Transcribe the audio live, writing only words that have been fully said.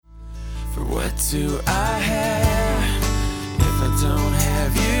What do I have if I don't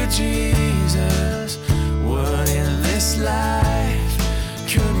have you, Jesus? What in this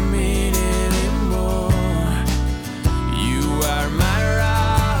life could mean anymore? You are my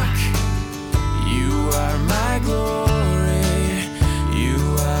rock, you are my glory, you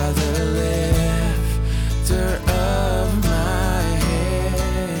are the lifter of my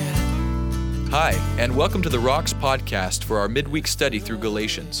head. Hi, and welcome to the Rocks podcast for our midweek study through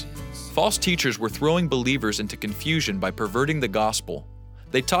Galatians. False teachers were throwing believers into confusion by perverting the gospel.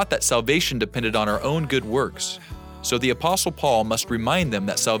 They taught that salvation depended on our own good works. So the Apostle Paul must remind them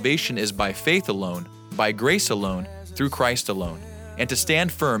that salvation is by faith alone, by grace alone, through Christ alone, and to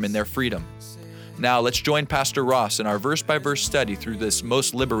stand firm in their freedom. Now let's join Pastor Ross in our verse-by-verse study through this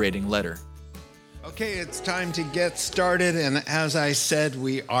most liberating letter. Okay, it's time to get started, and as I said,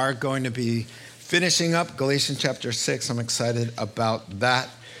 we are going to be finishing up Galatians chapter 6. I'm excited about that.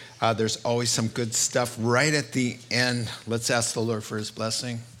 There's always some good stuff right at the end. Let's ask the Lord for his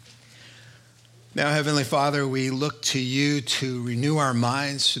blessing. Now, Heavenly Father, we look to you to renew our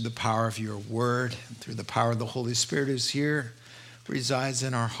minds through the power of your word, through the power of the Holy Spirit who's here, resides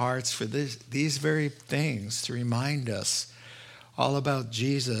in our hearts for these very things, to remind us all about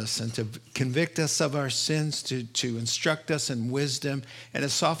Jesus and to convict us of our sins, to instruct us in wisdom, and to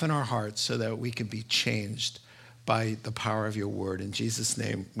soften our hearts so that we can be changed by the power of your word. In Jesus'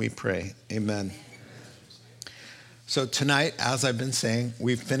 name we pray. Amen. So tonight, as I've been saying,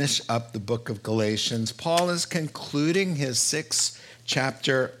 we finish up the book of Galatians. Paul is concluding his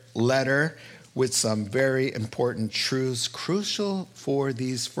 6-chapter letter with some very important truths, crucial for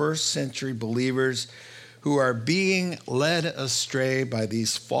these first century believers who are being led astray by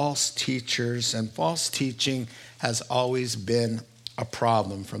these false teachers. And false teaching has always been a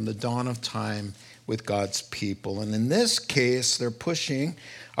problem from the dawn of time with God's people. And in this case, they're pushing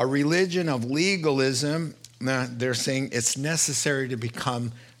a religion of legalism. Now, they're saying it's necessary to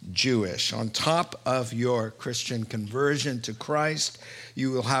become Jewish. On top of your Christian conversion to Christ,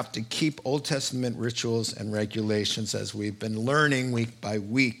 you will have to keep Old Testament rituals and regulations, as we've been learning week by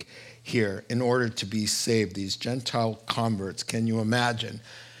week here, in order to be saved. These Gentile converts, can you imagine?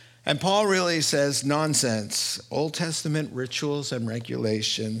 And Paul really says nonsense. Old Testament rituals and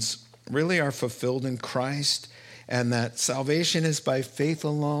regulations really are fulfilled in Christ, and that salvation is by faith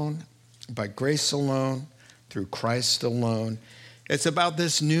alone, by grace alone, through Christ alone. It's about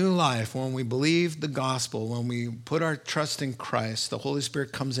this new life. When we believe the gospel, when we put our trust in Christ, the Holy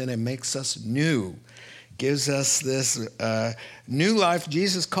Spirit comes in and makes us new, gives us this new life.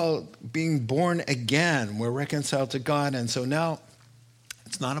 Jesus called being born again. We're reconciled to God, and so now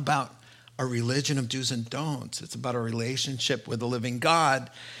it's not about a religion of do's and don'ts. It's about a relationship with the living God,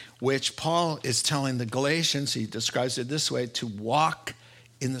 which Paul is telling the Galatians, he describes it this way, to walk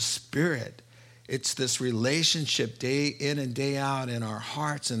in the Spirit. It's this relationship day in and day out in our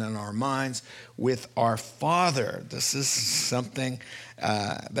hearts and in our minds with our Father. This is something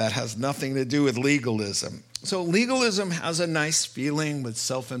that has nothing to do with legalism. So legalism has a nice feeling with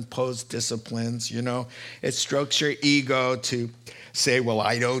self-imposed disciplines. You know, it strokes your ego to say, well,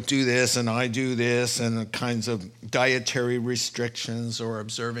 I don't do this and I do this, and the kinds of dietary restrictions or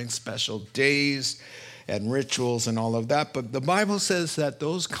observing special days and rituals and all of that. But the Bible says that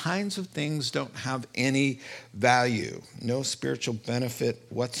those kinds of things don't have any value, no spiritual benefit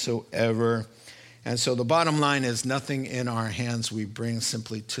whatsoever. And so the bottom line is nothing in our hands we bring,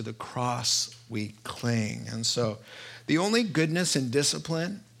 simply to the cross we cling. And so the only goodness and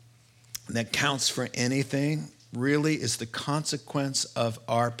discipline that counts for anything really is the consequence of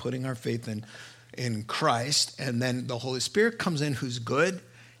our putting our faith in Christ. And then the Holy Spirit comes in, who's good.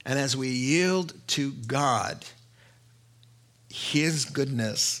 And as we yield to God, his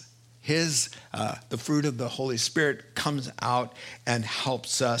goodness, the fruit of the Holy Spirit comes out and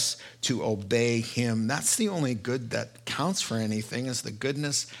helps us to obey him. That's the only good that counts for anything, is the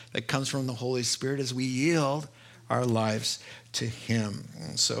goodness that comes from the Holy Spirit as we yield our lives to him.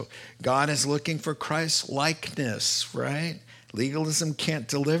 And so God is looking for Christ's likeness, right? Legalism can't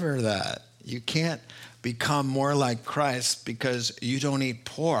deliver that. You can't become more like Christ because you don't eat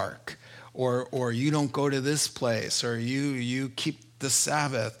pork, or you don't go to this place, or you keep the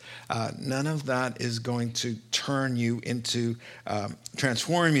Sabbath. None of that is going to transform you into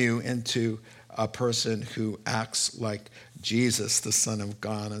a person who acts like Jesus, the Son of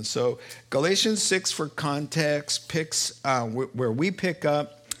God. And so Galatians 6, for context, picks where we pick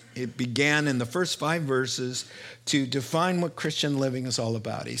up. It began in the first 5 verses to define what Christian living is all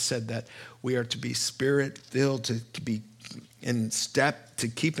about. He said that we are to be spirit-filled, to be to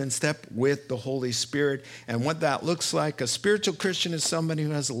keep in step with the Holy Spirit. And what that looks like, a spiritual Christian is somebody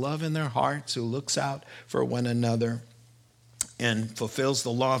who has love in their hearts, who looks out for one another and fulfills the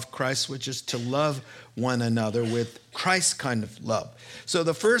law of Christ, which is to love one another with Christ's kind of love. So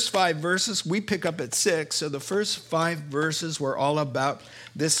the first 5 verses, we pick up at 6. So the first 5 verses were all about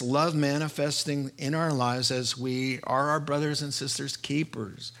this love manifesting in our lives as we are our brothers and sisters'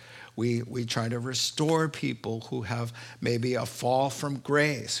 keepers. We try to restore people who have maybe a fall from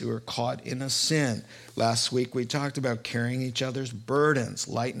grace, who are caught in a sin. Last week we talked about carrying each other's burdens,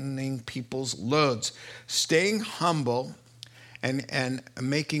 lightening people's loads, staying humble, and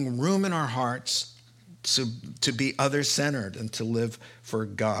making room in our hearts to be other-centered and to live for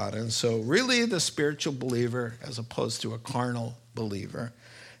God. And so really the spiritual believer, as opposed to a carnal believer,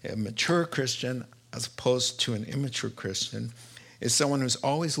 a mature Christian as opposed to an immature Christian, is someone who's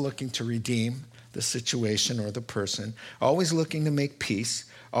always looking to redeem the situation or the person, always looking to make peace,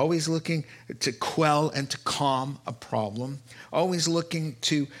 always looking to quell and to calm a problem, always looking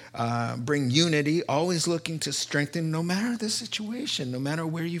to bring unity, always looking to strengthen no matter the situation, no matter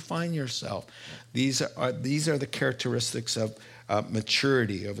where you find yourself. These are the characteristics of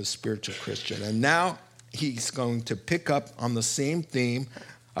maturity of a spiritual Christian. And now he's going to pick up on the same theme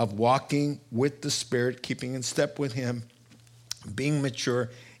of walking with the Spirit, keeping in step with him, being mature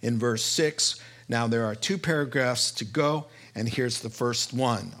in verse 6. Now there are 2 paragraphs to go, and here's the first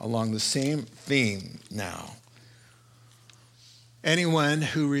one along the same theme now. Anyone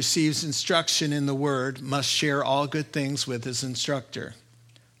who receives instruction in the word must share all good things with his instructor.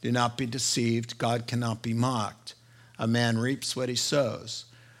 Do not be deceived. God cannot be mocked. A man reaps what he sows.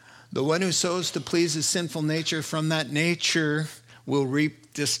 The one who sows to please his sinful nature, from that nature will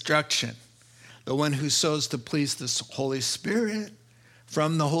reap destruction. The one who sows to please the Holy Spirit,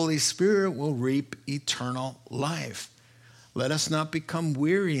 from the Holy Spirit will reap eternal life. Let us not become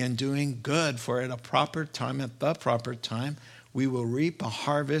weary in doing good, for at the proper time, we will reap a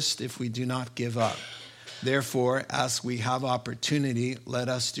harvest if we do not give up. Therefore, as we have opportunity, let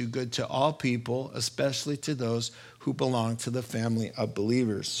us do good to all people, especially to those who belong to the family of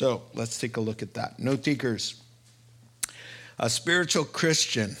believers. So let's take a look at that. Note takers. A spiritual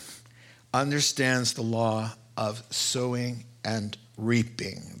Christian understands the law of sowing and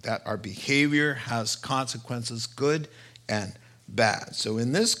reaping, that our behavior has consequences, good and bad. So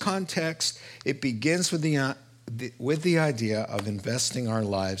in this context, it begins with the idea of investing our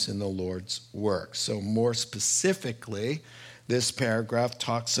lives in the Lord's work. So more specifically, this paragraph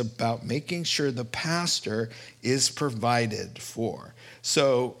talks about making sure the pastor is provided for.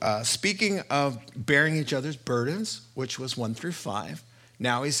 So speaking of bearing each other's burdens, which was 1 through 5,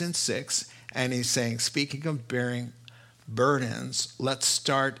 now he's in 6, and he's saying, speaking of bearing burdens, let's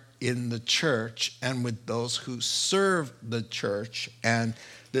start in the church and with those who serve the church. And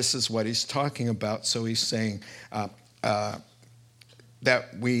this is what he's talking about. So he's saying that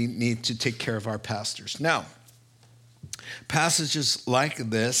we need to take care of our pastors. Now, passages like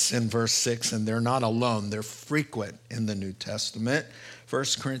this in verse 6, and they're not alone, they're frequent in the New Testament. 1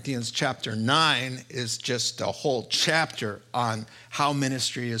 Corinthians chapter 9 is just a whole chapter on how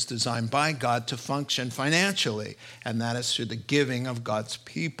ministry is designed by God to function financially, and that is through the giving of God's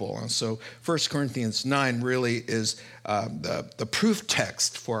people. And so 1 Corinthians 9 really is the proof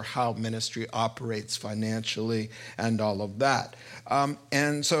text for how ministry operates financially and all of that.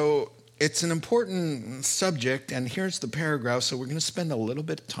 And so it's an important subject, and here's the paragraph. So we're going to spend a little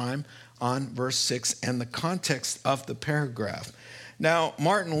bit of time on verse 6 and the context of the paragraph. Now,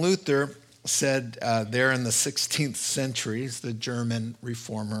 Martin Luther said there in the 16th century, he's the German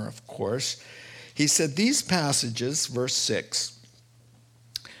reformer, of course, he said, these passages, verse 6,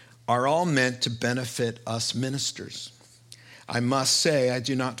 are all meant to benefit us ministers. I must say I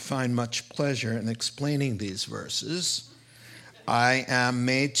do not find much pleasure in explaining these verses. I am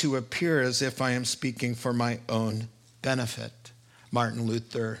made to appear as if I am speaking for my own benefit. Martin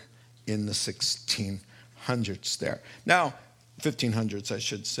Luther in the 1600s there. Now, 1500s, I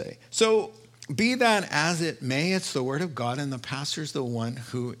should say. So be that as it may, it's the word of God, and the pastor's the one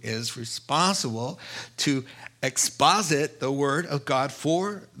who is responsible to exposit the word of God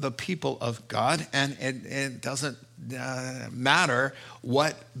for the people of God. And it doesn't matter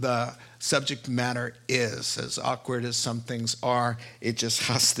what the subject matter is. As awkward as some things are, it just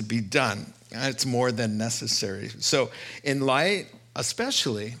has to be done. It's more than necessary. So in light,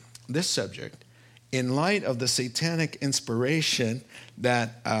 especially this subject, in light of the satanic inspiration that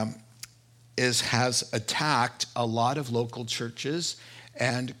has attacked a lot of local churches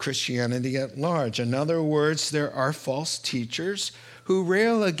and Christianity at large. In other words, there are false teachers who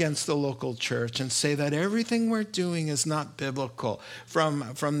rail against the local church and say that everything we're doing is not biblical, from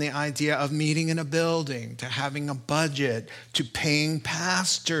the idea of meeting in a building, to having a budget, to paying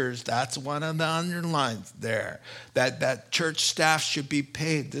pastors. That's one of the underlines there, that church staff should be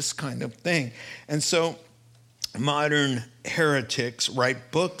paid, this kind of thing. And so modern heretics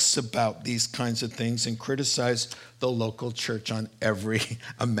write books about these kinds of things and criticize the local church on every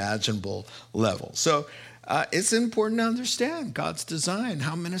imaginable level. So it's important to understand God's design,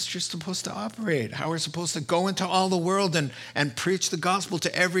 how ministry is supposed to operate, how we're supposed to go into all the world and preach the gospel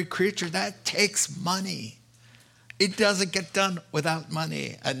to every creature. That takes money. It doesn't get done without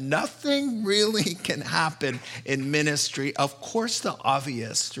money. And nothing really can happen in ministry. Of course, the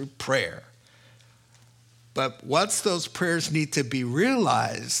obvious, through prayer. But once those prayers need to be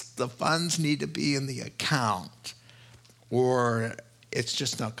realized, the funds need to be in the account, or it's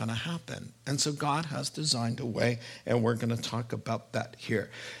just not going to happen. And so God has designed a way, and we're going to talk about that here.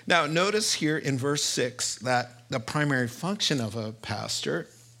 Now, notice here in verse 6 that the primary function of a pastor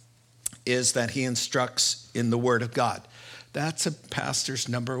is that he instructs in the Word of God. That's a pastor's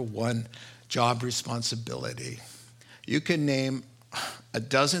number one job responsibility. You can name a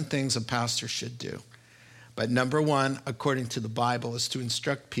dozen things a pastor should do, but number one, according to the Bible, is to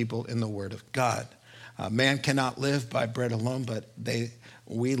instruct people in the Word of God. Man cannot live by bread alone, but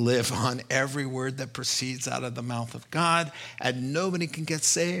we live on every word that proceeds out of the mouth of God, and nobody can get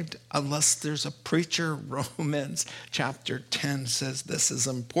saved unless there's a preacher. Romans chapter 10 says this is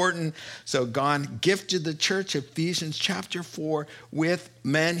important. So God gifted the church, Ephesians chapter 4, with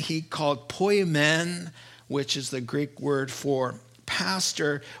men he called poimen, which is the Greek word for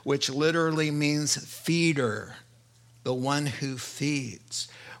pastor, which literally means feeder, the one who feeds.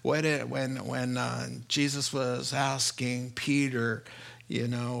 When Jesus was asking Peter,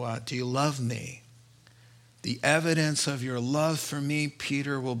 do you love me? The evidence of your love for me,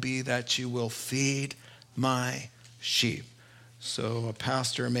 Peter, will be that you will feed my sheep. So a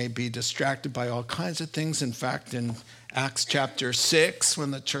pastor may be distracted by all kinds of things. In fact, in Acts chapter 6, when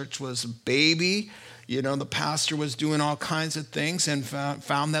the church was a baby, the pastor was doing all kinds of things and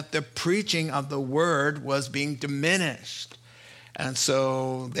found that the preaching of the word was being diminished. And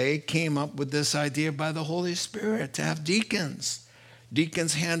so they came up with this idea by the Holy Spirit to have deacons.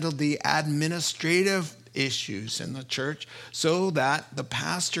 Deacons handled the administrative issues in the church so that the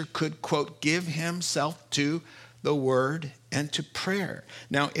pastor could, quote, give himself to the word and to prayer.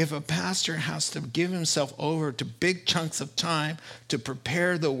 Now, if a pastor has to give himself over to big chunks of time to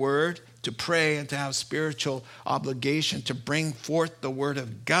prepare the word, to pray, and to have spiritual obligation to bring forth the word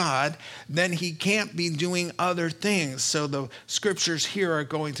of God, then he can't be doing other things. So the scriptures here are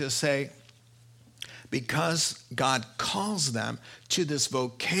going to say, because God calls them to this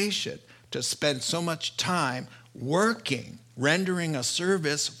vocation to spend so much time working, rendering a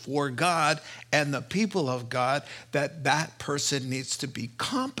service for God and the people of God, that person needs to be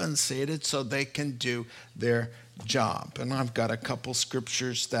compensated so they can do their job. And I've got a couple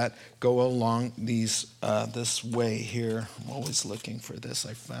scriptures that go along this way here. I'm always looking for this.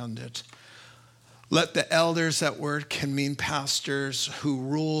 I found it. Let the elders, that word can mean pastors who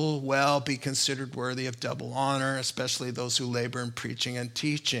rule well, be considered worthy of double honor, especially those who labor in preaching and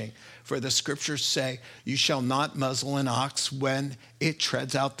teaching. For the scriptures say, you shall not muzzle an ox when it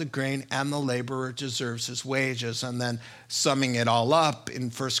treads out the grain, and the laborer deserves his wages. And then summing it all up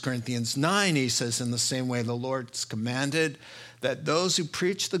in 1 Corinthians 9, he says, in the same way the Lord's commanded that those who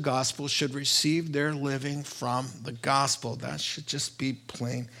preach the gospel should receive their living from the gospel. That should just be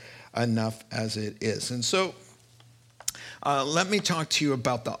plain enough as it is. And so let me talk to you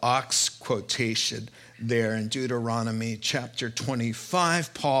about the ox quotation there in Deuteronomy chapter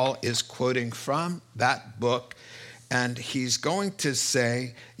 25. Paul is quoting from that book, and he's going to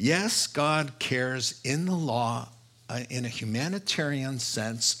say, yes, God cares in the law in a humanitarian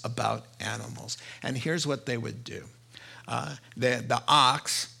sense about animals. And here's what they would do. The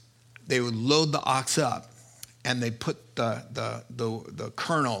ox, they would load the ox up, and they put the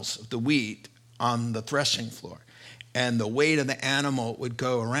kernels of the wheat on the threshing floor. And the weight of the animal would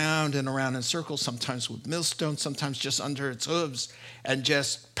go around and around in circles, sometimes with millstones, sometimes just under its hooves, and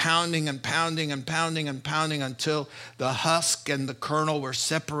just pounding and pounding and pounding and pounding until the husk and the kernel were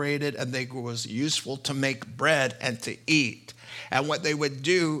separated, and they was useful to make bread and to eat. And what they would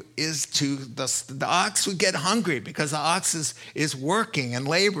do is the ox would get hungry because the ox is working and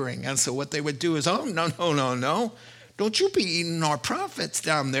laboring. And so what they would do is, oh, no. Don't you be eating our profits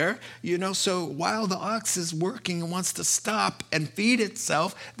down there. So while the ox is working and wants to stop and feed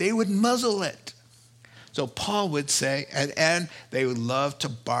itself, they would muzzle it. So Paul would say, and they would love to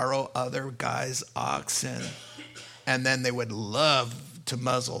borrow other guys' oxen. And then they would love to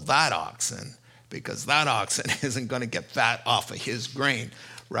muzzle that oxen because that oxen isn't going to get fat off of his grain,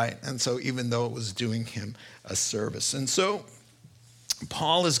 right? And so even though it was doing him a service. And so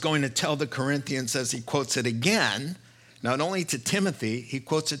Paul is going to tell the Corinthians, as he quotes it again, not only to Timothy, he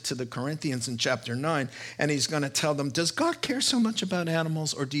quotes it to the Corinthians in chapter 9, and he's going to tell them, does God care so much about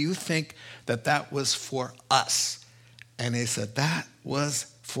animals, or do you think that that was for us? And he said, that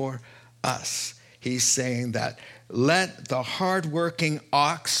was for us. He's saying that let the hardworking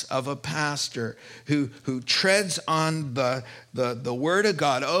ox of a pastor who treads on the word of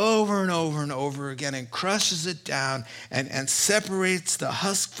God over and over and over again and crushes it down and separates the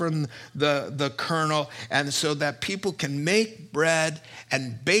husk from the kernel, and so that people can make bread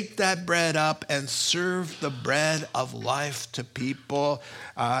and bake that bread up and serve the bread of life to people.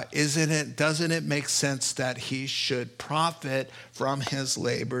 Doesn't it make sense that he should profit from his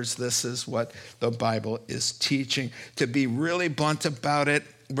labors? This is what the Bible is teaching. To be really blunt about it,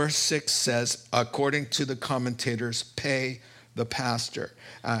 verse 6 says, according to the commentators, pay the pastor.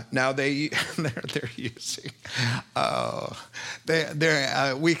 Now they're using,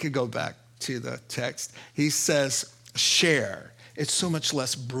 we could go back to the text. He says share. It's so much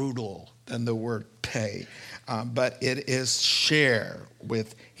less brutal than the word pay, but it is share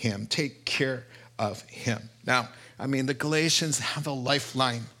with him. Take care of him. Now, the Galatians have a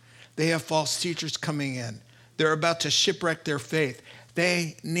lifeline. They have false teachers coming in. They're about to shipwreck their faith.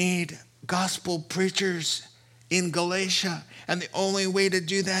 They need gospel preachers in Galatia. And the only way to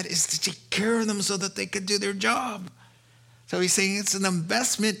do that is to take care of them so that they can do their job. So he's saying it's an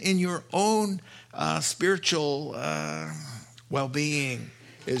investment in your own spiritual well-being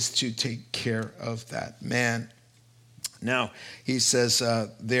is to take care of that man. Now, he says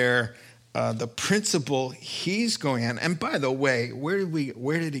the principle he's going on, and by the way, where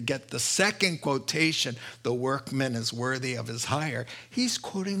did he get the second quotation, the workman is worthy of his hire? He's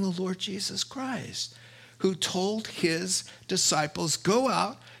quoting the Lord Jesus Christ, who told his disciples, go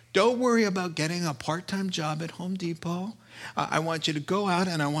out, don't worry about getting a part-time job at Home Depot. I want you to go out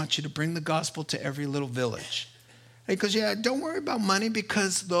and I want you to bring the gospel to every little village. Because, don't worry about money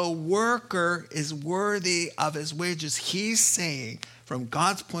because the worker is worthy of his wages. He's saying, from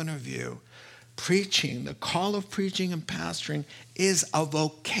God's point of view, preaching, the call of preaching and pastoring is a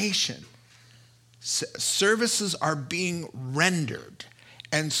vocation. Services are being rendered.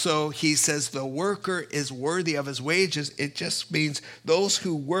 And so he says the worker is worthy of his wages. It just means those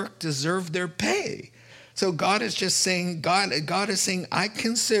who work deserve their pay. So God is just saying, God is saying, I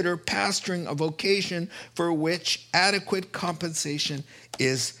consider pastoring a vocation for which adequate compensation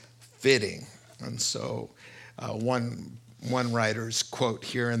is fitting. And so one writer's quote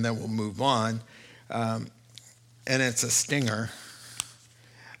here, and then we'll move on. And it's a stinger.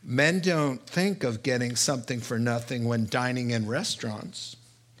 Men don't think of getting something for nothing when dining in restaurants,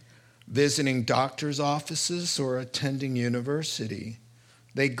 visiting doctor's offices, or attending university.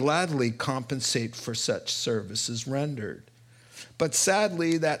 They gladly compensate for such services rendered. But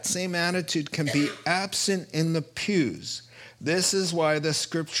sadly, that same attitude can be absent in the pews. This is why the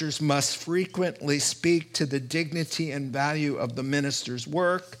scriptures must frequently speak to the dignity and value of the minister's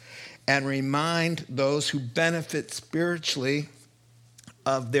work and remind those who benefit spiritually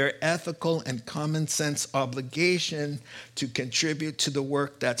of their ethical and common sense obligation to contribute to the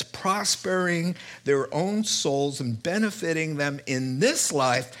work that's prospering their own souls and benefiting them in this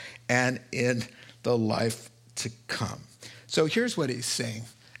life and in the life to come. So here's what he's saying.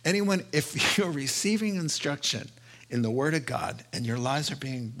 Anyone, if you're receiving instruction in the Word of God and your lives are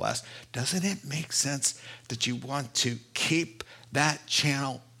being blessed, doesn't it make sense that you want to keep that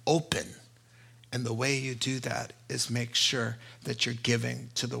channel open? And the way you do that is make sure that you're giving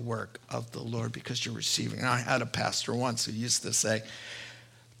to the work of the Lord because you're receiving. And I had a pastor once who used to say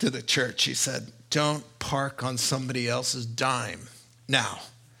to the church, he said, don't park on somebody else's dime. Now,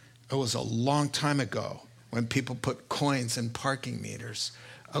 it was a long time ago when people put coins in parking meters.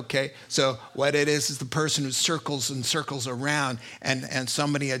 Okay, so what it is the person who circles and circles around and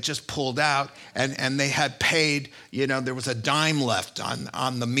somebody had just pulled out and they had paid, there was a dime left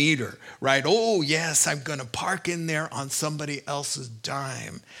on the meter, right? Oh, yes, I'm going to park in there on somebody else's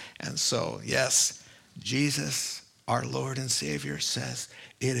dime. And so, yes, Jesus, our Lord and Savior, says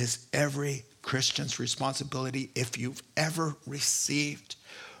it is every Christian's responsibility, if you've ever received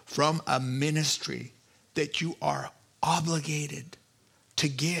from a ministry, that you are obligated to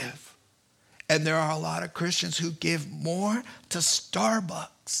give. And there are a lot of Christians who give more to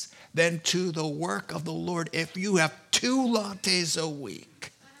Starbucks than to the work of the Lord. If you have 2 lattes a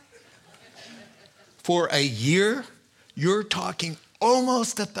week, For a year, you're talking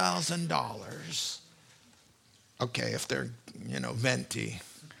almost $1,000. Okay, if they're, venti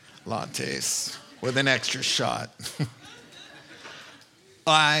lattes with an extra shot.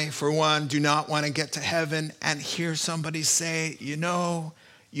 I, for one, do not want to get to heaven and hear somebody say,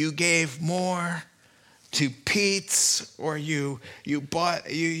 you gave more to Pete's, or you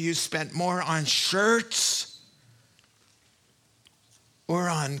spent more on shirts or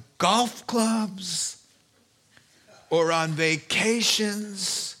on golf clubs or on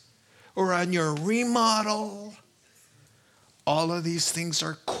vacations or on your remodel. All of these things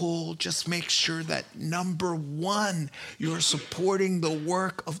are cool. Just make sure that number one, you're supporting the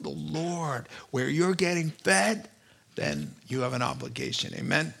work of the Lord. Where you're getting fed, then you have an obligation.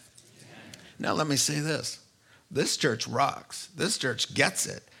 Amen? Now let me say this. This church rocks. This church gets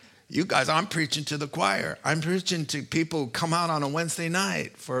it. You guys, I'm preaching to the choir. I'm preaching to people who come out on a Wednesday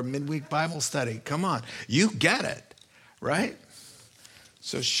night for a midweek Bible study. Come on. You get it, right?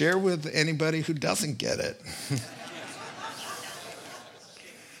 So share with anybody who doesn't get it.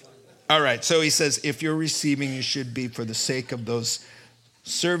 All right, so he says, if you're receiving, you should be for the sake of those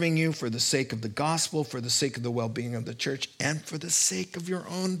serving you, for the sake of the gospel, for the sake of the well-being of the church, and for the sake of your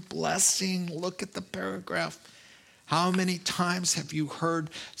own blessing. Look at the paragraph. How many times have you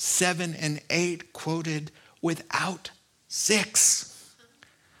heard 7 and 8 quoted without 6?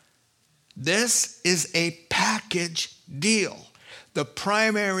 This is a package deal. The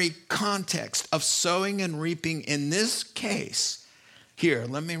primary context of sowing and reaping in this case. Here,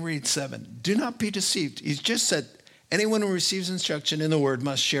 let me read 7. Do not be deceived. He's just said, anyone who receives instruction in the word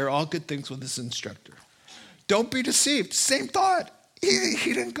must share all good things with his instructor. Don't be deceived. Same thought.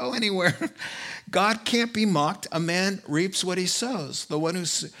 He didn't go anywhere. God can't be mocked. A man reaps what he sows. The one who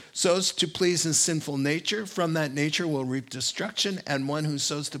sows to please his sinful nature, from that nature will reap destruction. And one who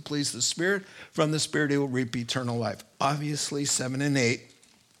sows to please the Spirit, from the Spirit he will reap eternal life. Obviously, 7 and 8.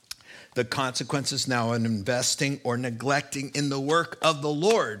 The consequences now in investing or neglecting in the work of the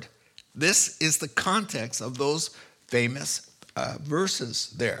Lord. This is the context of those famous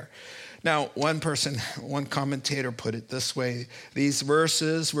verses there. Now, one commentator put it this way. These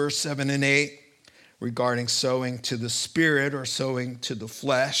verses, verse 7 and 8, regarding sowing to the spirit or sowing to the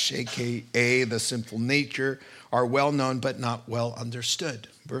flesh, aka the sinful nature, are well known but not well understood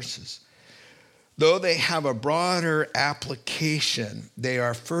verses. Though they have a broader application, they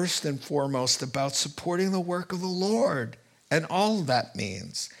are first and foremost about supporting the work of the Lord and all that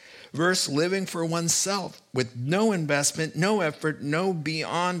means. Verse, living for oneself with no investment, no effort, no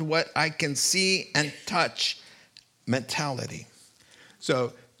beyond what I can see and touch mentality.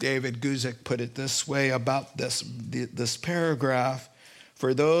 So David Guzik put it this way about this paragraph.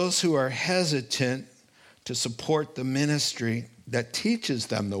 For those who are hesitant to support the ministry that teaches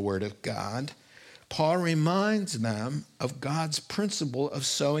them the word of God, Paul reminds them of God's principle of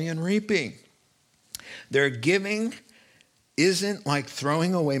sowing and reaping. Their giving isn't like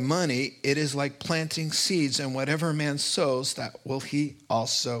throwing away money. It is like planting seeds, and whatever man sows, that will he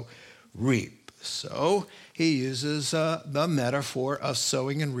also reap. So he uses the metaphor of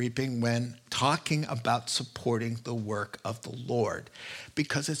sowing and reaping when talking about supporting the work of the Lord,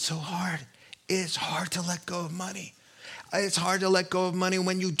 because it's so hard. It's hard to let go of money. It's hard to let go of money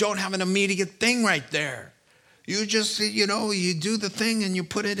when you don't have an immediate thing right there. You just, you do the thing and you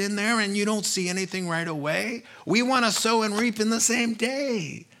put it in there and you don't see anything right away. We want to sow and reap in the same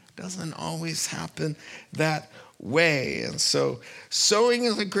day. Doesn't always happen that way. And so sowing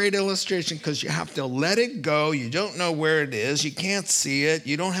is a great illustration because you have to let it go. You don't know where it is. You can't see it.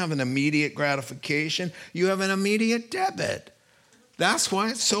 You don't have an immediate gratification. You have an immediate debit. That's why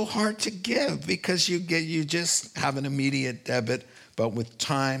it's so hard to give, because you just have an immediate debit, but with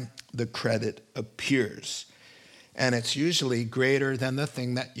time, the credit appears. And it's usually greater than the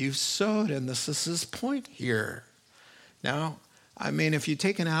thing that you sowed, and this is his point here. Now, if you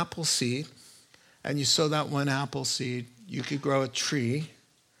take an apple seed and you sow that one apple seed, you could grow a tree,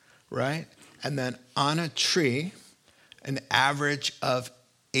 right? And then on a tree, an average of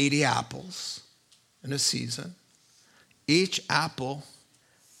 80 apples in a season. Each apple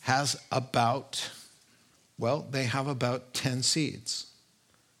has about 10 seeds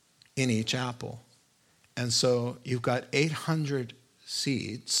in each apple. And so you've got 800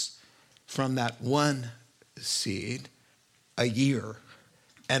 seeds from that one seed a year.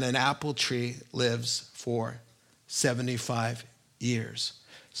 And an apple tree lives for 75 years.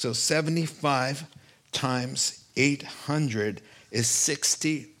 So 75 times 800 is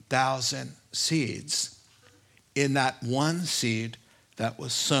 60,000 seeds in that one seed that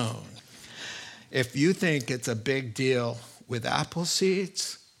was sown. If you think it's a big deal with apple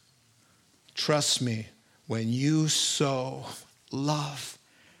seeds, trust me, when you sow love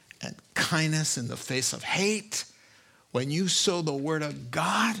and kindness in the face of hate, when you sow the word of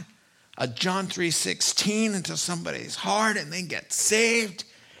God, a John 3:16 into somebody's heart and they get saved,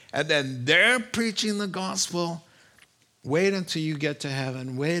 and then they're preaching the gospel, wait until you get to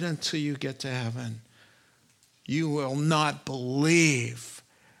heaven. Wait until you get to heaven. You will not believe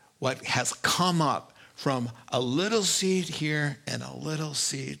what has come up from a little seed here and a little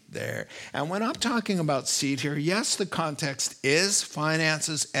seed there. And when I'm talking about seed here, yes, the context is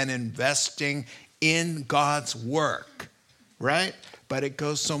finances and investing in God's work, right? But it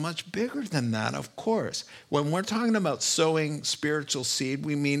goes so much bigger than that, of course. When we're talking about sowing spiritual seed,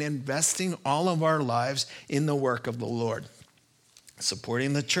 we mean investing all of our lives in the work of the Lord.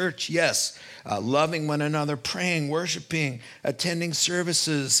 Supporting the church, yes. Loving one another, praying, worshiping, attending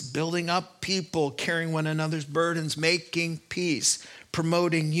services, building up people, carrying one another's burdens, making peace,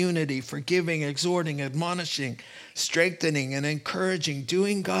 promoting unity, forgiving, exhorting, admonishing, strengthening, and encouraging,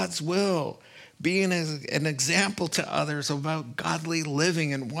 doing God's will, being an example to others about godly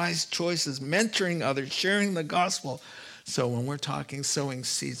living and wise choices, mentoring others, sharing the gospel. So when we're talking sowing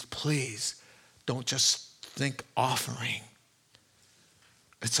seeds, please don't just think offering.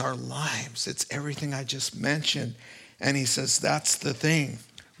 It's our lives. It's everything I just mentioned. And he says that's the thing.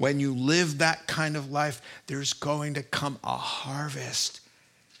 When you live that kind of life, there's going to come a harvest.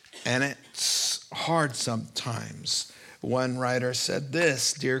 And it's hard sometimes. One writer said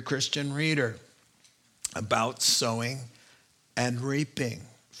this, dear Christian reader, about sowing and reaping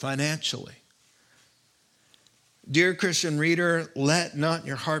financially. Dear Christian reader, let not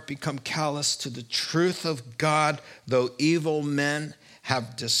your heart become callous to the truth of God, though evil men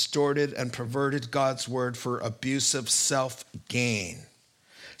have distorted and perverted God's word for abusive self-gain.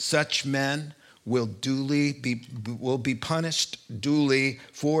 Such men will be punished duly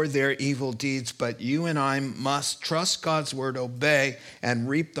for their evil deeds, but you and I must trust God's word, obey, and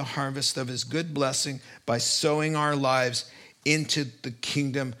reap the harvest of his good blessing by sowing our lives into the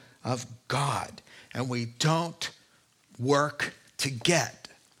kingdom of God. And we don't work to get.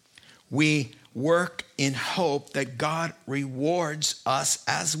 We work in hope that God rewards us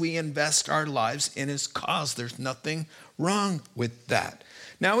as we invest our lives in his cause. There's nothing wrong with that.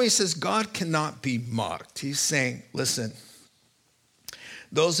 Now he says God cannot be mocked. He's saying, listen,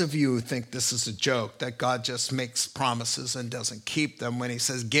 those of you who think this is a joke, that God just makes promises and doesn't keep them, when he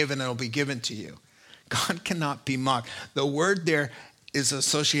says give and it'll be given to you, God cannot be mocked. The word there is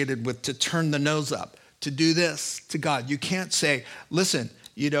associated with to turn the nose up, to do this to God. You can't say, listen,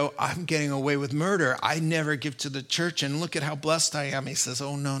 I'm getting away with murder. I never give to the church, and look at how blessed I am. He says,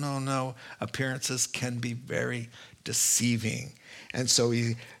 oh, no. Appearances can be very deceiving. And so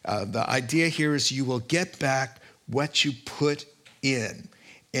the idea here is you will get back what you put in.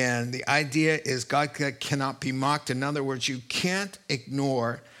 And the idea is God cannot be mocked. In other words, you can't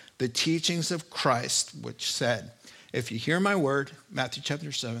ignore the teachings of Christ, which said, if you hear my word, Matthew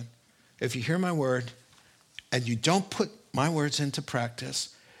chapter 7, if you hear my word and you don't put my words into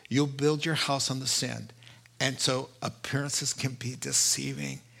practice, you'll build your house on the sand. And so appearances can be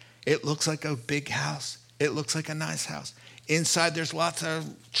deceiving. It looks like a big house. It looks like a nice house. Inside there's lots of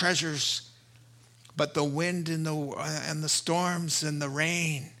treasures, but the wind and the storms and the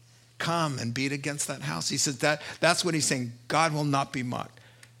rain come and beat against that house. He says that's what he's saying. God will not be mocked.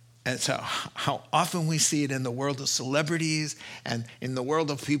 And so how often we see it in the world of celebrities and in the world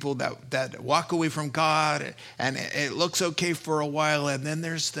of people that walk away from God, and it looks okay for a while, and then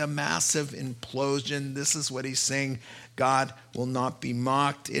there's the massive implosion. This is what he's saying. God will not be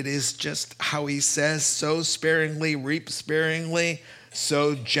mocked. It is just how he says, sow sparingly, reap sparingly,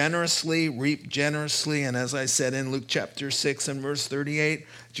 sow generously, reap generously. And as I said in Luke chapter 6 and verse 38,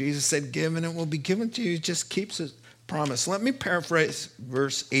 Jesus said, give and it will be given to you. He just keeps it. Promise. Let me paraphrase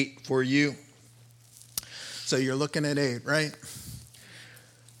verse 8 for you. So you're looking at 8, right?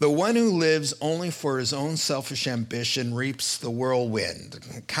 The one who lives only for his own selfish ambition reaps the whirlwind,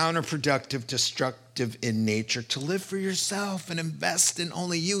 counterproductive, destructive in nature. To live for yourself and invest in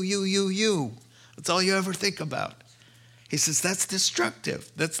only you. That's all you ever think about. He says that's destructive.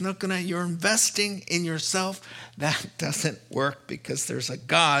 That's not you're investing in yourself. That doesn't work because there's a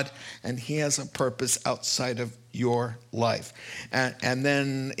God and he has a purpose outside of your life. And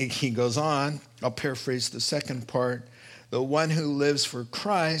then he goes on, I'll paraphrase the second part. The one who lives for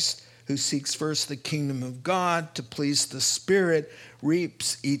Christ, who seeks first the kingdom of God to please the Spirit,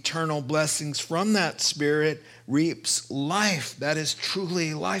 reaps eternal blessings from that Spirit, reaps life. That is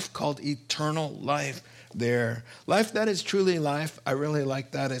truly life, called eternal life. There. Life that is truly life. I really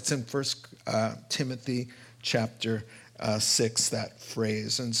like that. It's in 1 Timothy chapter 6, that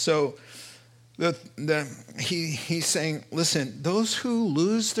phrase. And so he's saying, listen, those who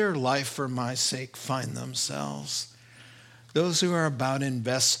lose their life for my sake find themselves. Those who are about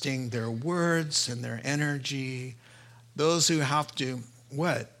investing their words and their energy, those who have to,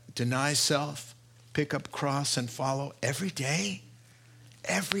 what? Deny self, pick up cross and follow every day?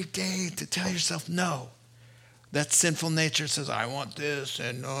 Every day to tell yourself no. That sinful nature says, I want this,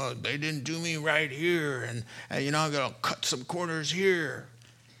 and they didn't do me right here, and I'm going to cut some corners here.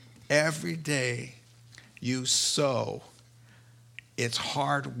 Every day you sow. It's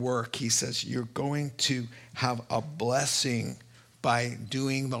hard work. He says you're going to have a blessing by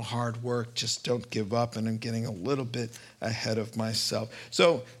doing the hard work. Just don't give up. And I'm getting a little bit ahead of myself.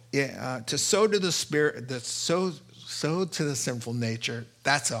 So to sow to the spirit, sow to the sinful nature,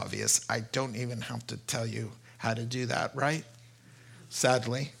 that's obvious. I don't even have to tell you how to do that, right?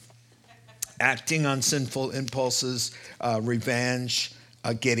 Sadly. Acting on sinful impulses, revenge,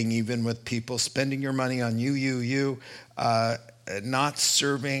 getting even with people, spending your money on you, not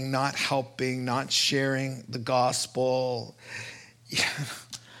serving, not helping, not sharing the gospel.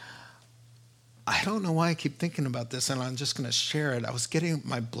 I don't know why I keep thinking about this, and I'm just going to share it. I was getting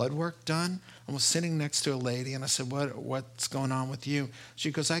my blood work done. I was sitting next to a lady, and I said, what's going on with you? She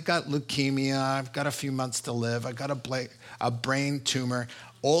goes, I got leukemia. I've got a few months to live. I got a brain tumor.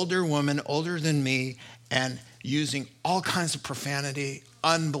 Older woman, older than me, and using all kinds of profanity,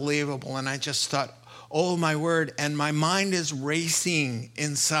 unbelievable. And I just thought, oh, my word. And my mind is racing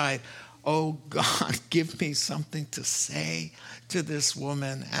inside. Oh, God, give me something to say to this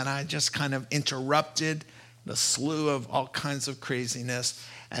woman. And I just kind of interrupted the slew of all kinds of craziness.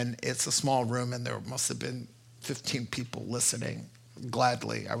 And it's a small room, and there must have been 15 people listening.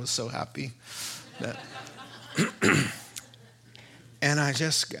 Gladly, I was so happy that. And I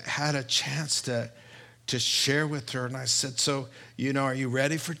just had a chance to share with her. And I said, so, are you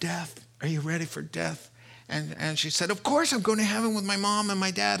ready for death? Are you ready for death? And she said, of course, I'm going to heaven with my mom and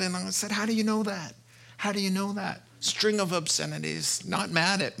my dad. And I said, how do you know that? How do you know that? String of obscenities, not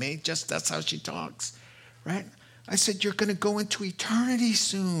mad at me, just that's how she talks, right? I said, you're going to go into eternity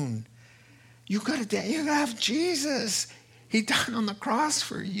soon. You got to have Jesus. He died on the cross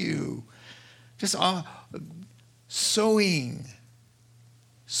for you. Just sowing,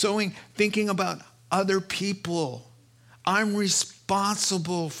 thinking about other people. I'm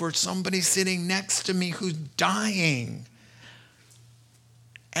responsible for somebody sitting next to me who's dying.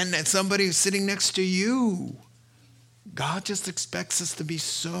 And that somebody who's sitting next to you. God just expects us to be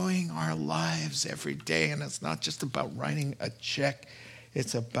sowing our lives every day. And it's not just about writing a check.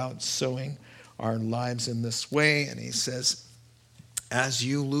 It's about sowing our lives in this way. And he says, as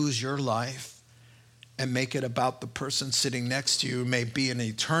you lose your life and make it about the person sitting next to you, may be an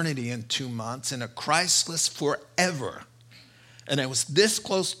eternity in 2 months and a Christless forever. And I was this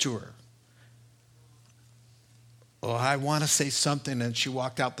close to her. Oh, I want to say something. And she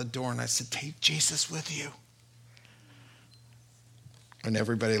walked out the door and I said, take Jesus with you. And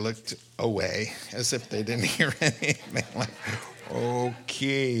everybody looked away as if they didn't hear anything. Like,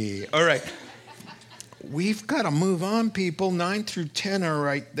 okay. All right. We've got to move on, people. 9 through 10 are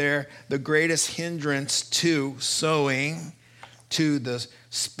right there. The greatest hindrance to sowing to the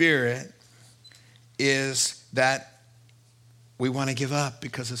Spirit is that we want to give up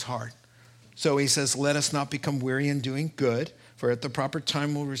because it's hard. So he says, let us not become weary in doing good, for at the proper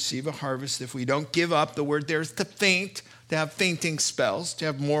time we'll receive a harvest. If we don't give up, the word there is to faint, to have fainting spells, to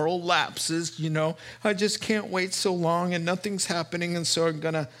have moral lapses. I just can't wait so long and nothing's happening, and so I'm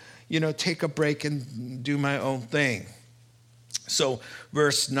going to take a break and do my own thing. So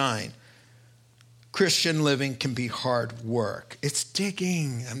verse 9, Christian living can be hard work. It's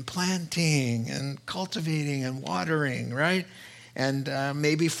digging and planting and cultivating and watering, right? And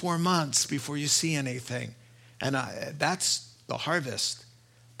maybe 4 months before you see anything. And that's the harvest.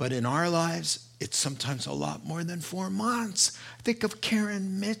 But in our lives, it's sometimes a lot more than 4 months. Think of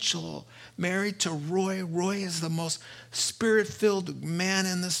Karen Mitchell, married to Roy. Roy is the most spirit-filled man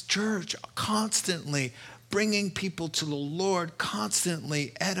in this church, constantly bringing people to the Lord,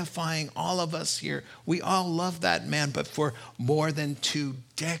 constantly edifying all of us here. We all love that man, but for more than 2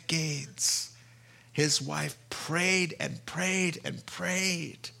 decades, his wife prayed and prayed and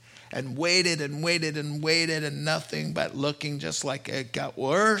prayed and waited and waited and waited, and nothing but looking just like it got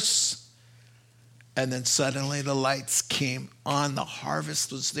worse. And then suddenly the lights came on. The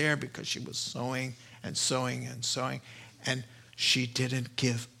harvest was there because she was sowing and sowing and sowing. And she didn't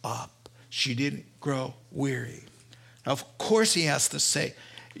give up. She didn't grow weary. Now, of course, he has to say,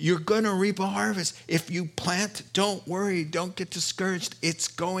 you're going to reap a harvest. If you plant, don't worry. Don't get discouraged. It's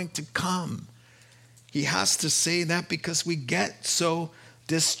going to come. He has to say that because we get so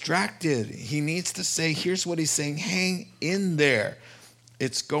distracted. He needs to say, here's what he's saying, hang in there.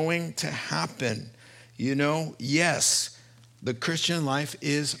 It's going to happen. You know, yes, the Christian life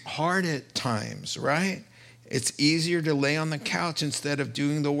is hard at times, right? It's easier to lay on the couch instead of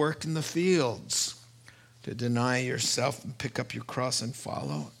doing the work in the fields, to deny yourself and pick up your cross and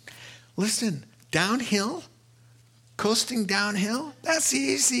follow. Listen, downhill, coasting downhill, that's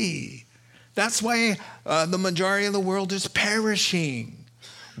easy. That's why the majority of the world is perishing.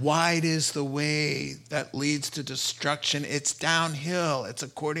 Wide is the way that leads to destruction. It's downhill. It's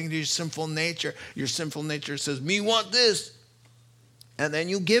according to your sinful nature. Your sinful nature says, me want this. And then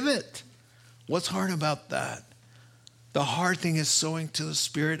you give it. What's hard about that? The hard thing is sowing to the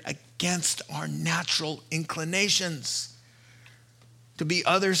Spirit against our natural inclinations. To be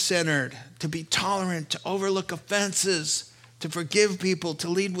other-centered, to be tolerant, to overlook offenses, to forgive people, to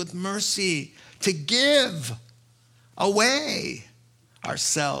lead with mercy, to give away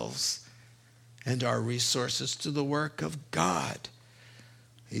ourselves and our resources to the work of God.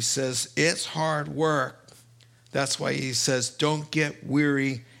 He says it's hard work. That's why he says don't get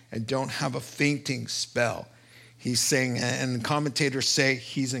weary and don't have a fainting spell. He's saying, and commentators say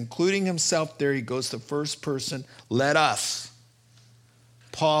he's including himself there. He goes to first person, let us,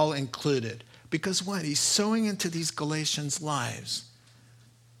 Paul included. Because what? He's sowing into these Galatians' lives.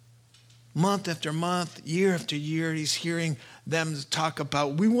 Month after month, year after year, he's hearing them talk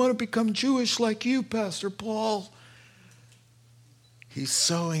about, we want to become Jewish like you, Pastor Paul. He's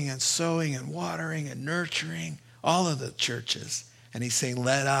sowing and watering and nurturing all of the churches. And he's saying,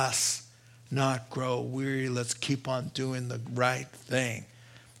 let us not grow weary. Let's keep on doing the right thing.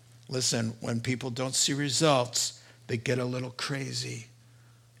 Listen, when people don't see results, they get a little crazy.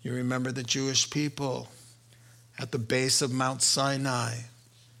 You remember the Jewish people at the base of Mount Sinai.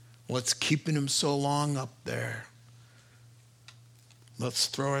 What's keeping them so long up there? Let's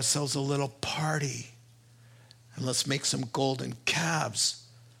throw ourselves a little party and let's make some golden calves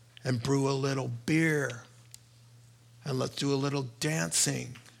and brew a little beer and let's do a little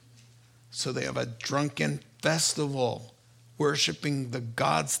dancing. So they have a drunken festival worshiping the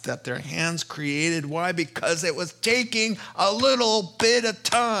gods that their hands created. Why? Because it was taking a little bit of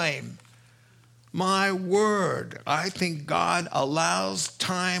time. My word, I think God allows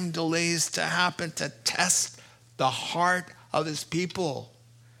time delays to happen to test the heart of his people.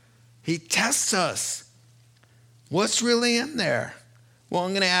 He tests us. What's really in there? Well,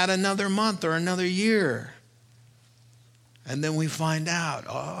 I'm going to add another month or another year. And then we find out,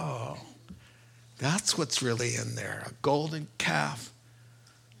 oh, that's what's really in there. A golden calf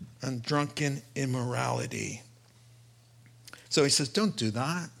and drunken immorality. So he says, don't do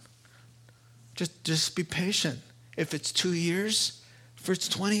that. Just be patient. If it's 2 years, if it's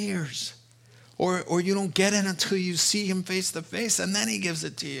 20 years. Or you don't get it until you see him face to face, and then he gives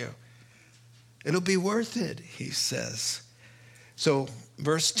it to you. It'll be worth it, he says. So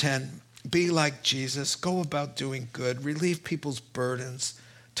verse 10, be like Jesus. Go about doing good. Relieve people's burdens.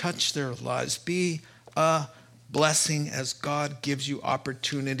 Touch their lives. Be a blessing as God gives you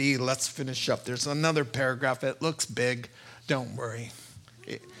opportunity. Let's finish up. There's another paragraph. It looks big. Don't worry.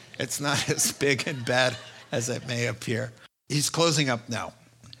 It's not as big and bad as it may appear. He's closing up now.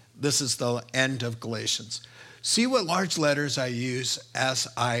 This is the end of Galatians. See what large letters I use as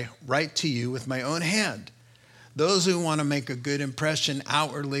I write to you with my own hand. Those who want to make a good impression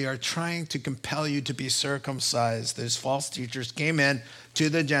outwardly are trying to compel you to be circumcised. Those false teachers came in to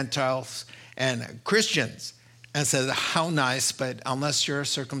the Gentiles and Christians and said, how nice, but unless you're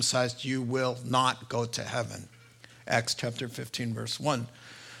circumcised, you will not go to heaven. Acts chapter 15, verse 1.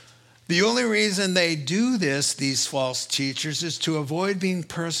 The only reason they do this, these false teachers, is to avoid being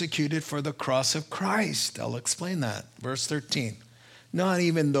persecuted for the cross of Christ. I'll explain that. Verse 13. Not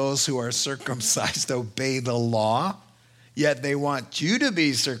even those who are circumcised obey the law, yet they want you to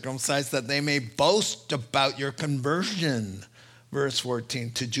be circumcised that they may boast about your conversion. Verse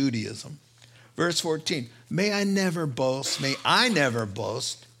 14, to Judaism. Verse 14, may I never boast,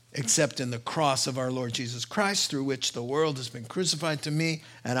 except in the cross of our Lord Jesus Christ, through which the world has been crucified to me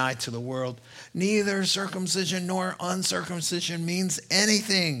and I to the world. Neither circumcision nor uncircumcision means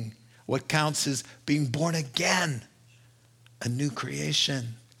anything. What counts is being born again, a new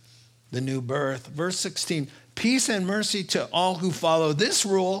creation, the new birth. Verse 16, peace and mercy to all who follow this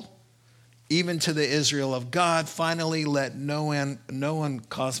rule, even to the Israel of God. Finally, let no one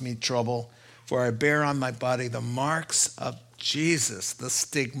cause me trouble, for I bear on my body the marks of Jesus, the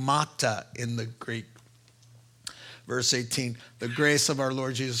stigmata in the Greek. Verse 18, the grace of our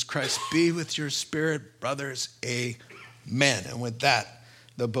Lord Jesus Christ be with your spirit, brothers. Amen. And with that,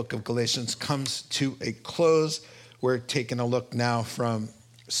 the book of Galatians comes to a close. We're taking a look now from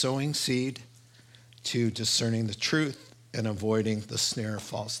sowing seed to discerning the truth and avoiding the snare of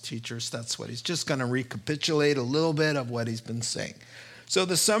false teachers. That's what he's just going to recapitulate a little bit of what he's been saying. So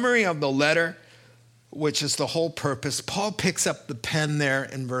the summary of the letter, which is the whole purpose, Paul picks up the pen there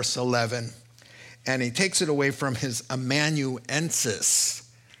in verse 11, and he takes it away from his amanuensis.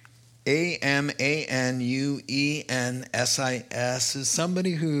 Amanuensis is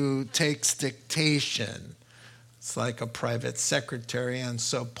somebody who takes dictation. It's like a private secretary, and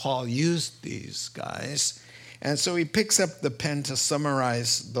so Paul used these guys. And so he picks up the pen to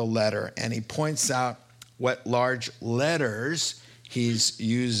summarize the letter, and he points out what large letters he's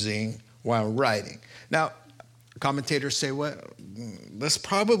using while writing. Now, commentators say, well, this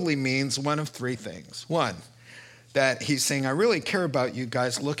probably means one of three things. One, that he's saying, I really care about you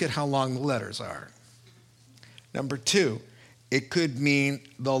guys. Look at how long the letters are. Number two, it could mean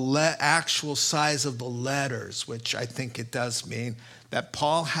the actual size of the letters, which I think it does mean that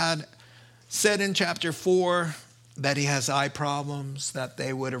Paul had said in chapter 4 that he has eye problems, that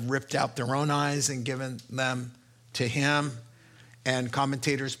they would have ripped out their own eyes and given them to him. And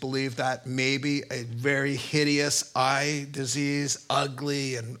commentators believe that maybe a very hideous eye disease,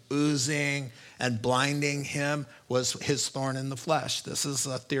 ugly and oozing and blinding him, was his thorn in the flesh. This is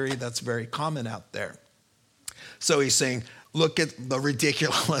a theory that's very common out there. So he's saying, look at the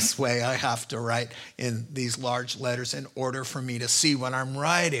ridiculous way I have to write in these large letters in order for me to see what I'm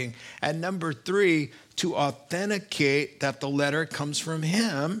writing. And number three, to authenticate that the letter comes from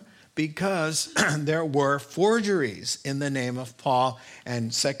him, because there were forgeries in the name of Paul.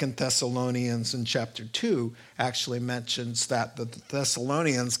 And 2 Thessalonians in chapter 2 actually mentions that the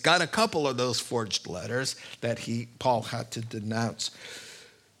Thessalonians got a couple of those forged letters that Paul had to denounce.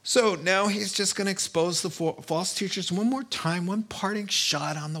 So now he's just going to expose the false teachers one more time, one parting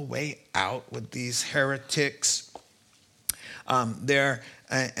shot on the way out with these heretics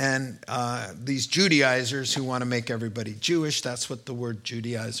these Judaizers who want to make everybody Jewish. That's what the word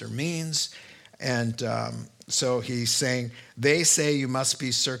Judaizer means. And so he's saying, they say you must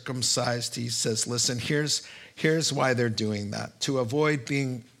be circumcised. He says, listen, here's why they're doing that, to avoid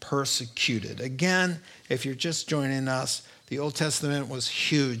being persecuted. Again, if you're just joining us, the Old Testament was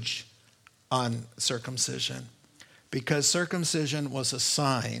huge on circumcision, because circumcision was a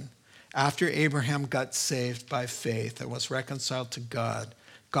sign. After Abraham got saved by faith and was reconciled to God,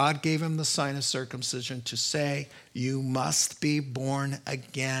 God gave him the sign of circumcision to say, you must be born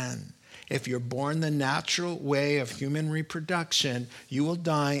again. If you're born the natural way of human reproduction, you will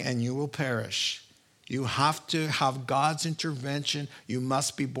die and you will perish. You have to have God's intervention. You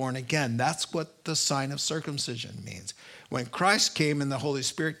must be born again. That's what the sign of circumcision means. When Christ came and the Holy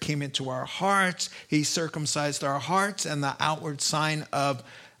Spirit came into our hearts, he circumcised our hearts, and the outward sign of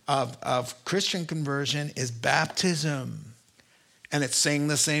Christian conversion is baptism. And it's saying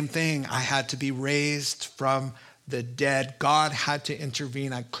the same thing. I had to be raised from the dead. God had to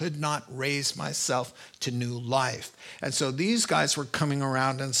intervene. I could not raise myself to new life. And so these guys were coming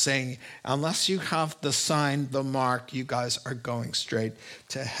around and saying, unless you have the sign, the mark, you guys are going straight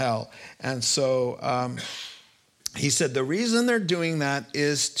to hell. And so he said the reason they're doing that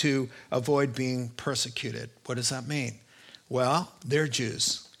is to avoid being persecuted. What does that mean? Well, they're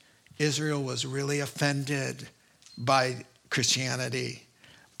Jews. Israel was really offended by Christianity,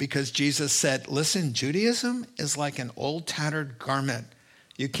 because Jesus said, listen, Judaism is like an old tattered garment.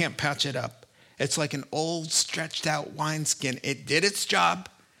 You can't patch it up. It's like an old stretched out wineskin. It did its job.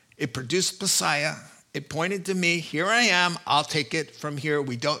 It produced Messiah. It pointed to me. Here I am. I'll take it from here.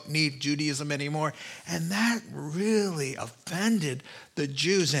 We don't need Judaism anymore. And that really offended the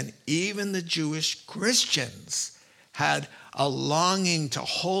Jews, and even the Jewish Christians had a longing to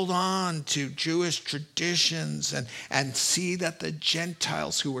hold on to Jewish traditions and see that the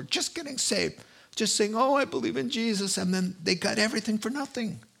Gentiles who were just getting saved, just saying, oh, I believe in Jesus, and then they got everything for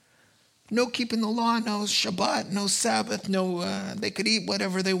nothing. No keeping the law, no Shabbat, no Sabbath, they could eat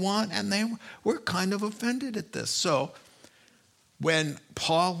whatever they want, and they were kind of offended at this. So when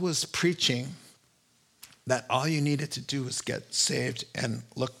Paul was preaching that all you needed to do was get saved and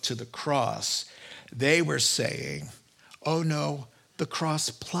look to the cross, they were saying, oh no, the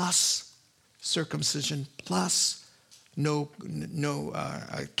cross plus circumcision plus no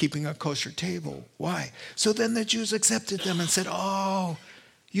keeping a kosher table. Why? So then the Jews accepted them and said, oh,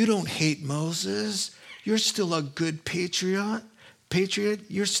 you don't hate Moses. You're still a good patriot.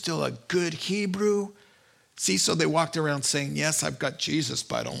 You're still a good Hebrew. See, so they walked around saying, yes, I've got Jesus,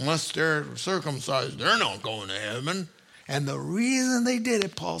 but unless they're circumcised, they're not going to heaven. And the reason they did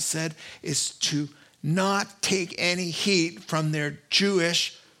it, Paul said, is to not take any heat from their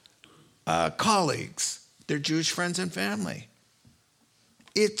Jewish colleagues, their Jewish friends and family.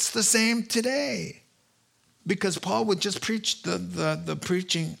 It's the same today. Because Paul would just preach the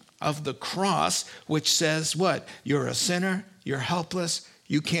preaching of the cross, which says what? You're a sinner, you're helpless,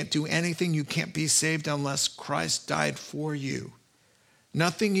 you can't do anything, you can't be saved unless Christ died for you.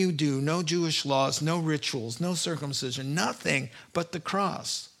 Nothing you do, no Jewish laws, no rituals, no circumcision, nothing but the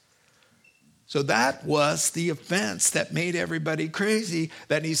cross. So that was the offense that made everybody crazy,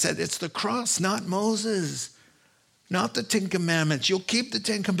 that he said, it's the cross, not Moses, not the Ten Commandments. You'll keep the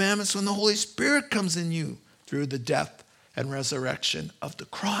Ten Commandments when the Holy Spirit comes in you through the death and resurrection of the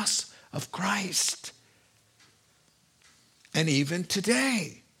cross of Christ. And even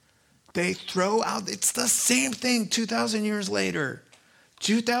today, they throw out, it's the same thing 2,000 years later.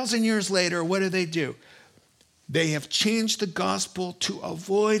 2,000 years later, what do? They have changed the gospel to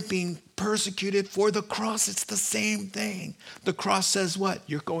avoid being persecuted for the cross. It's the same thing. The cross says what?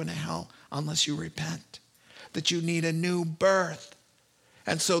 You're going to hell unless you repent. That you need a new birth.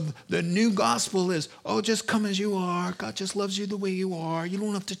 And so the new gospel is, just come as you are. God just loves you the way you are. You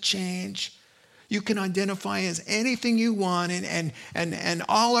don't have to change. You can identify as anything you want, and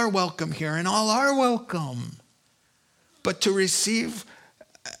all are welcome here, and all are welcome. But to receive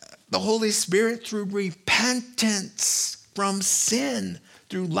the Holy Spirit through repentance from sin,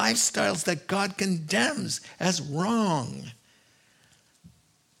 through lifestyles that God condemns as wrong.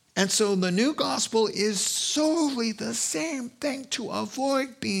 And so the new gospel is solely the same thing, to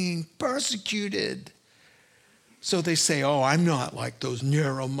avoid being persecuted. So they say, I'm not like those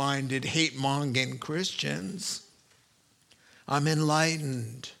narrow-minded, hate-mongering Christians. I'm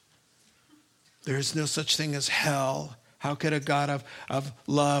enlightened. There's no such thing as hell. How could a God of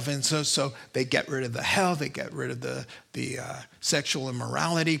love? And so they get rid of the hell, they get rid of the sexual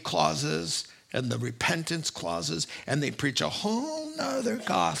immorality clauses and the repentance clauses, and they preach a whole nother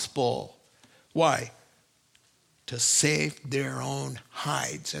gospel. Why? To save their own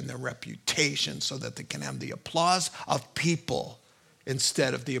hides and their reputation so that they can have the applause of people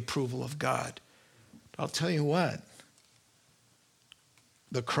instead of the approval of God. I'll tell you what,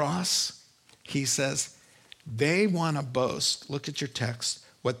 the cross, he says, they want to boast. Look at your text.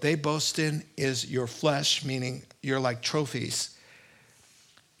 What they boast in is your flesh, meaning you're like trophies.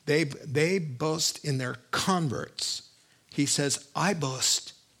 They boast in their converts. He says, I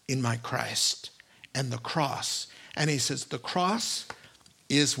boast in my Christ and the cross. And he says, the cross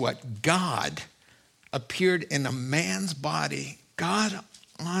is what God appeared in a man's body. God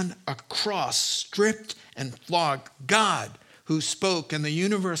on a cross, stripped and flogged. God who spoke and the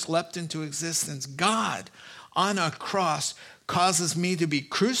universe leapt into existence. God on a cross causes me to be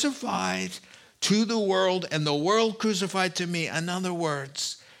crucified to the world and the world crucified to me. In other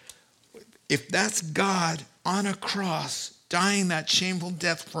words, if that's God on a cross dying that shameful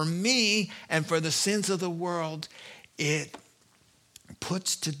death for me and for the sins of the world, it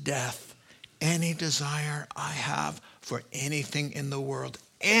puts to death any desire I have for anything in the world.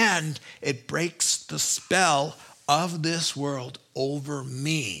 And it breaks the spell of this world over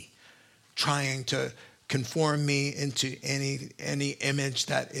me, trying to conform me into any image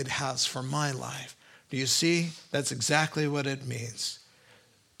that it has for my life. Do you see? That's exactly what it means.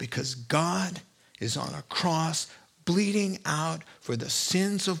 Because God is on a cross bleeding out for the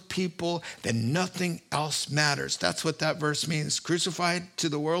sins of people, then nothing else matters. That's what that verse means. Crucified to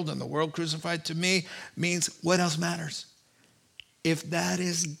the world and the world crucified to me means what else matters? If that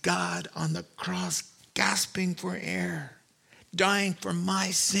is God on the cross gasping for air, dying for my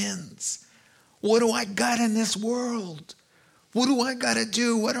sins, what do I got in this world? What do I got to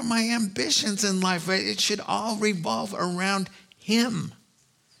do? What are my ambitions in life? It should all revolve around him.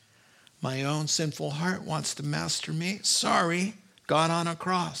 My own sinful heart wants to master me. Sorry, God on a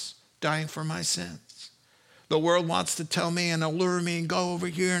cross, dying for my sins. The world wants to tell me and allure me and go over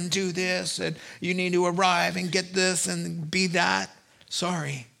here and do this, and you need to arrive and get this and be that.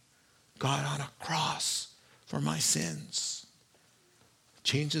 Sorry, God on a cross for my sins.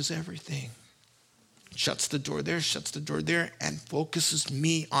 Changes everything. Shuts the door there, and focuses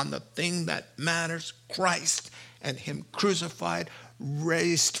me on the thing that matters, Christ and him crucified,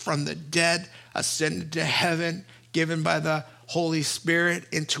 raised from the dead, ascended to heaven, given by the Holy Spirit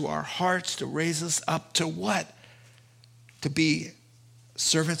into our hearts to raise us up to what? To be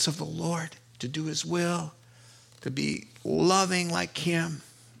servants of the Lord, to do his will, to be loving like him,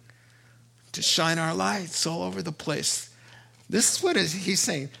 to shine our lights all over the place. This is what he's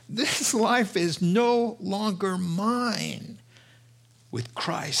saying. This life is no longer mine. With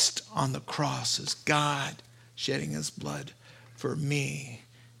Christ on the cross as God shedding his blood for me.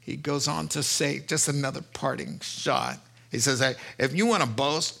 He goes on to say, just another parting shot. He says, if you want to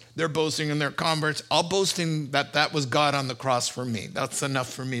boast, they're boasting in their converts. I'll boast in that was God on the cross for me. That's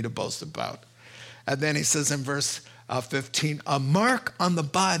enough for me to boast about. And then he says in verse 15, a mark on the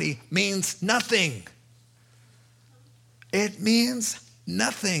body means nothing. It means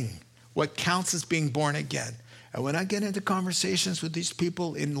nothing. What counts is being born again. And when I get into conversations with these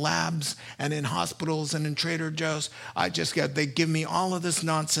people in labs and in hospitals and in Trader Joe's, they give me all of this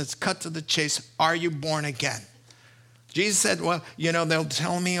nonsense, cut to the chase. Are you born again? Jesus said, well, they'll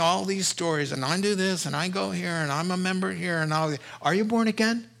tell me all these stories, and I do this, and I go here, and I'm a member here, and are you born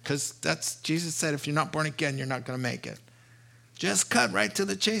again? Because Jesus said, if you're not born again, you're not going to make it. Just cut right to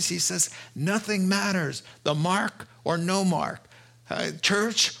the chase. He says, nothing matters. The mark or no mark.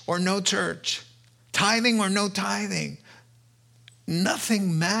 Church or no church. Tithing or no tithing.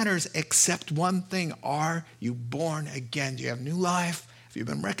 Nothing matters except one thing. Are you born again? Do you have new life? Have you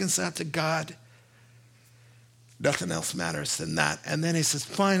been reconciled to God? Nothing else matters than that. And then he says,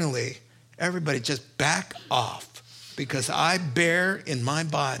 finally, everybody just back off, because I bear in my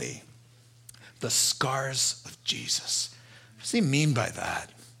body the scars of Jesus. What does he mean by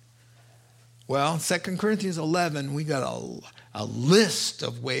that? Well, 2 Corinthians 11, we got a list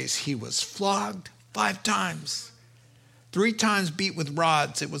of ways he was flogged 5 times. 3 times beat with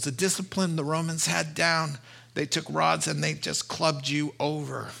rods. It was a discipline the Romans had down. They took rods and they just clubbed you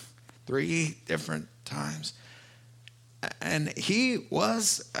over 3 different times. And he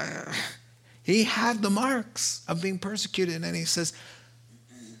had the marks of being persecuted. And he says,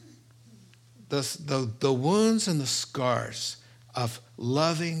 the wounds and the scars of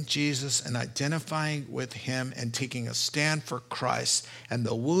loving Jesus and identifying with him and taking a stand for Christ, and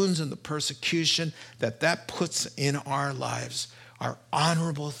the wounds and the persecution that puts in our lives are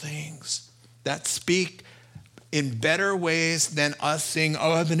honorable things that speak in better ways than us saying,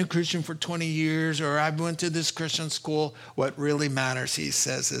 oh, I've been a Christian for 20 years, or I went to this Christian school. What really matters, he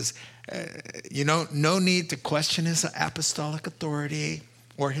says, is no need to question his apostolic authority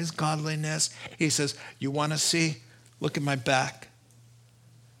or his godliness. He says, you want to see? Look at my back.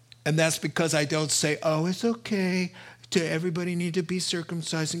 And that's because I don't say, oh, it's okay to everybody need to be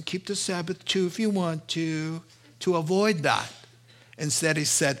circumcised and keep the Sabbath too if you want to avoid that. Instead, he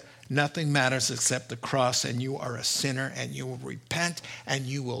said, nothing matters except the cross, and you are a sinner, and you will repent, and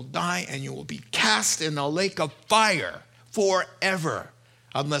you will die, and you will be cast in the lake of fire forever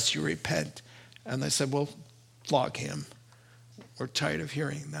unless you repent. And they said, well, flog him. We're tired of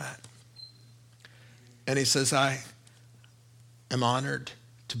hearing that. And he says, I am honored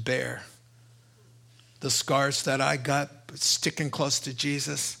to bear the scars that I got sticking close to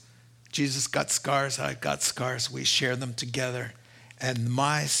Jesus. Jesus got scars, I got scars. We share them together. And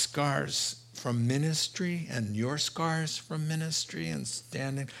my scars from ministry and your scars from ministry and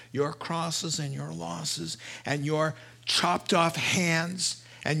standing, your crosses and your losses and your chopped off hands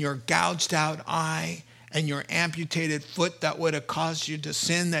and your gouged out eye and your amputated foot that would have caused you to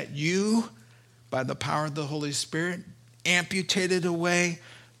sin, that you, by the power of the Holy Spirit, amputated away.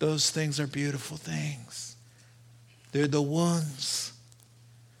 Those things are beautiful things. They're the wounds.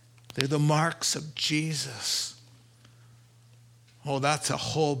 They're the marks of Jesus. Oh, that's a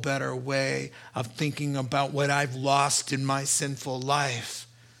whole better way of thinking about what I've lost in my sinful life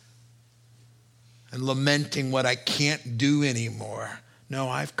and lamenting what I can't do anymore. No,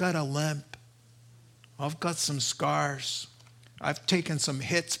 I've got a limp. I've got some scars. I've taken some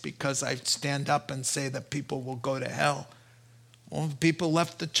hits because I stand up and say that people will go to hell. Well, people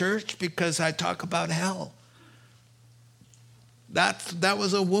left the church because I talk about hell. That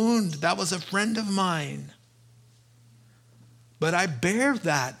was a wound. That was a friend of mine. But I bear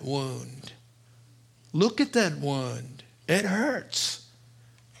that wound. Look at that wound. It hurts.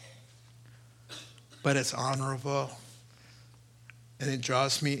 But it's honorable. And it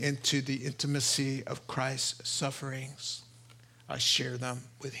draws me into the intimacy of Christ's sufferings. I share them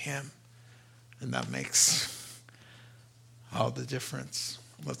with him. And that makes all the difference.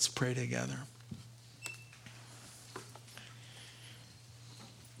 Let's pray together.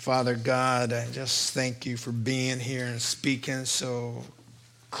 Father God, I just thank you for being here and speaking so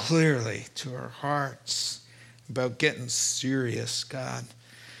clearly to our hearts about getting serious, God.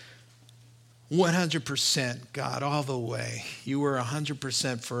 100%, God, all the way. You were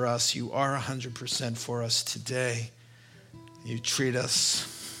 100% for us. You are 100% for us today. You treat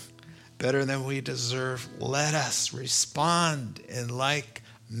us better than we deserve. Let us respond in like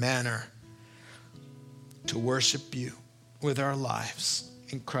manner to worship you with our lives.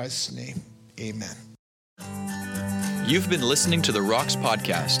 In Christ's name, amen. You've been listening to the Rocks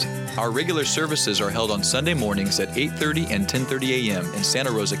Podcast. Our regular services are held on Sunday mornings at 8:30 and 10:30 a.m. in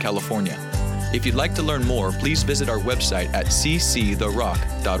Santa Rosa, California. If you'd like to learn more, please visit our website at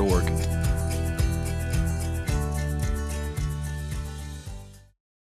cctherock.org.